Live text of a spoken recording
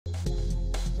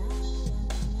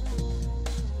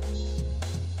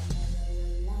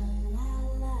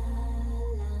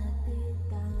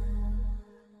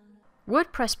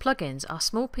WordPress plugins are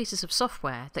small pieces of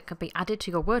software that can be added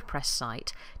to your WordPress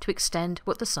site to extend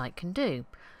what the site can do.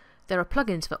 There are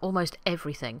plugins for almost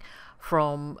everything,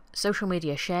 from social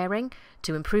media sharing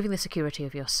to improving the security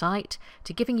of your site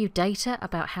to giving you data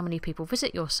about how many people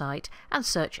visit your site and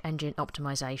search engine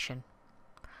optimization.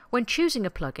 When choosing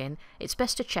a plugin, it's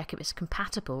best to check if it's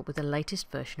compatible with the latest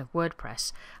version of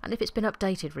WordPress and if it's been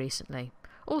updated recently.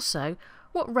 Also,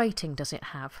 what rating does it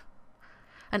have?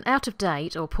 An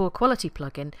out-of-date or poor quality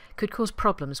plugin could cause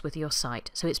problems with your site,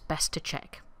 so it's best to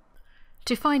check.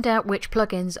 To find out which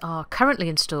plugins are currently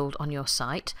installed on your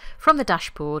site, from the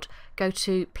dashboard, go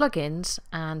to Plugins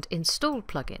and Install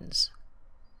Plugins.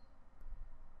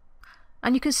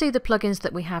 And you can see the plugins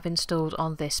that we have installed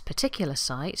on this particular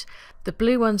site. The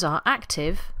blue ones are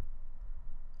active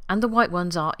and the white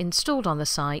ones are installed on the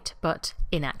site but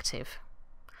inactive.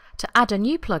 To add a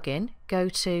new plugin, go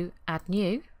to Add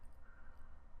New,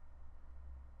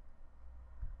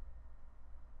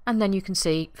 and then you can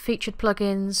see featured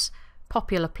plugins,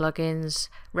 popular plugins,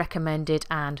 recommended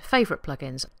and favourite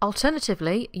plugins.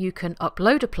 Alternatively, you can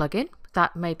upload a plugin.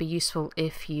 That may be useful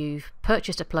if you've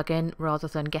purchased a plugin rather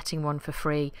than getting one for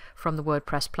free from the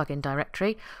WordPress plugin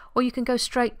directory, or you can go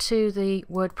straight to the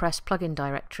WordPress plugin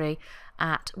directory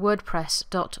at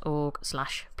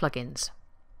wordpress.org/plugins.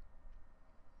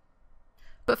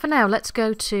 But for now, let's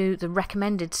go to the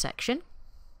recommended section.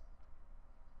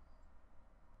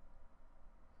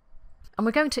 And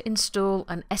we're going to install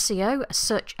an SEO, a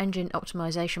search engine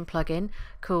optimization plugin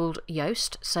called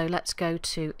Yoast. So let's go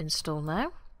to Install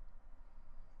Now.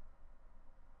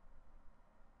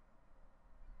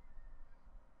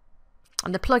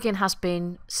 And the plugin has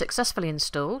been successfully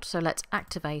installed, so let's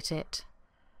activate it.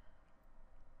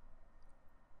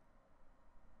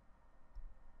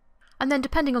 And then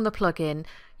depending on the plugin,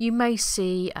 you may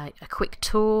see a quick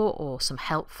tour or some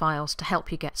help files to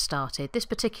help you get started. This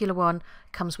particular one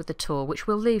comes with the tour, which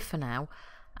we'll leave for now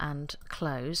and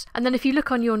close. And then if you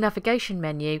look on your navigation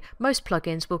menu, most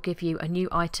plugins will give you a new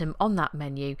item on that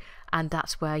menu, and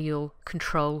that's where you'll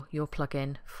control your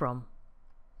plugin from.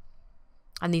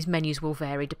 And these menus will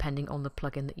vary depending on the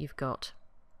plugin that you've got.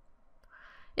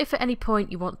 If at any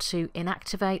point you want to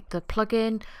inactivate the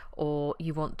plugin or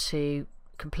you want to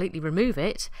completely remove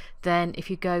it, then if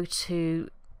you go to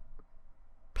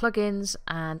Plugins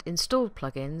and Install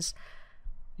Plugins,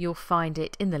 you'll find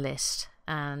it in the list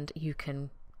and you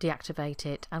can deactivate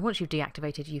it, and once you've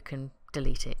deactivated you can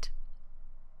delete it.